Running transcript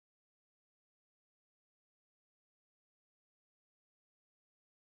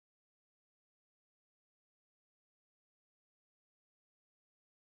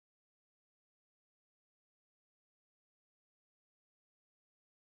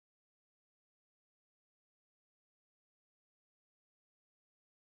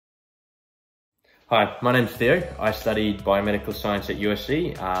Hi, my name's Theo. I studied Biomedical Science at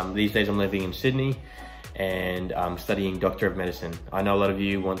USC. These days I'm living in Sydney and I'm studying Doctor of Medicine. I know a lot of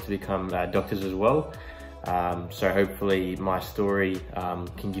you want to become doctors as well. So hopefully my story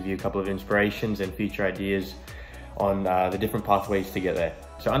can give you a couple of inspirations and future ideas on the different pathways to get there.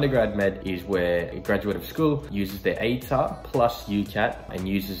 So undergrad med is where a graduate of school uses their ATAR plus UCAT and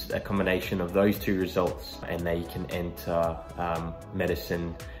uses a combination of those two results, and they can enter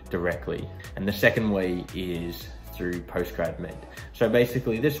medicine directly. And the second way is through postgrad med. So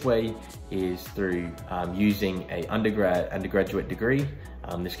basically this way is through using a undergraduate degree.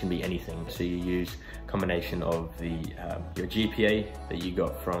 This can be anything. So you use a combination of your GPA that you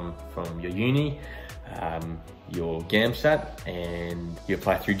got from your uni, your GAMSAT, and you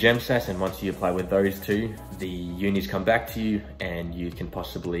apply through GEMSAS, and once you apply with those two, the unis come back to you and you can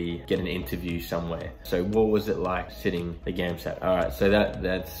possibly get an interview somewhere. So what was it like sitting the GAMSAT? All right, so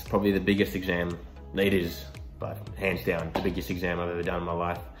that's probably the biggest exam. It is, but hands down, the biggest exam I've ever done in my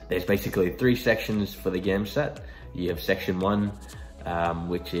life. There's basically 3 sections for the GAMSAT. You have section 1,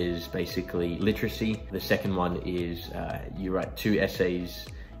 which is basically literacy. The second one is you write 2 essays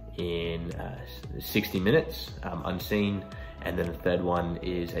in 60 minutes, unseen. And then the third one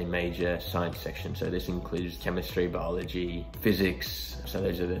is a major science section. So this includes chemistry, biology, physics. So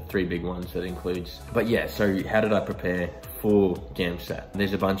those are the 3 big ones that it includes. But yeah, so how did I prepare for GAMSAT?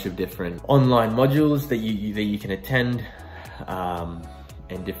 There's a bunch of different online modules that you can attend,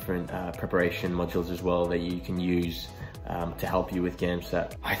 and different preparation modules as well that you can use to help you with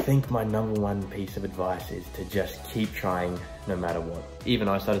GAMSAT. I think my #1 piece of advice is to just keep trying no matter what. Even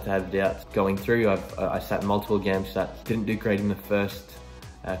I started to have doubts going through. I sat multiple GAMSATs, didn't do great in the first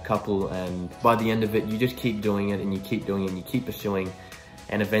couple, and by the end of it, you just keep doing it and you keep doing it and you keep pursuing,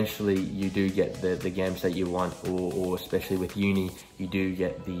 and eventually you do get the GAMSAT you want, or especially with uni, you do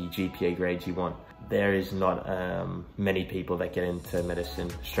get the GPA grades you want. There is not many people that get into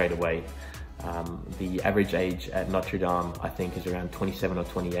medicine straight away. The average age at Notre Dame, I think, is around 27 or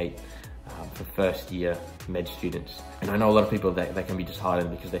 28 for first year med students. And I know a lot of people that can be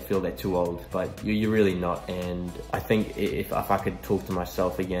disheartened because they feel they're too old, but you're really not. And I think if I could talk to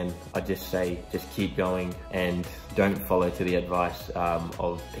myself again, I'd just say, just keep going and don't follow to the advice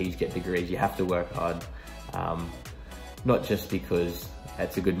of please get degrees. You have to work hard, not just because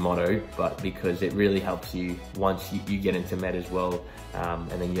that's a good motto, but because it really helps you once you get into med as well,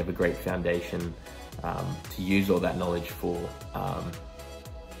 and then you have a great foundation to use all that knowledge for.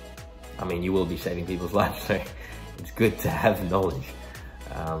 I mean, you will be saving people's lives, so it's good to have knowledge.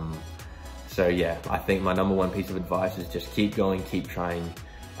 So yeah, I think my #1 piece of advice is just keep going, keep trying,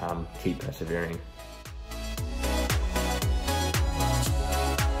 keep persevering.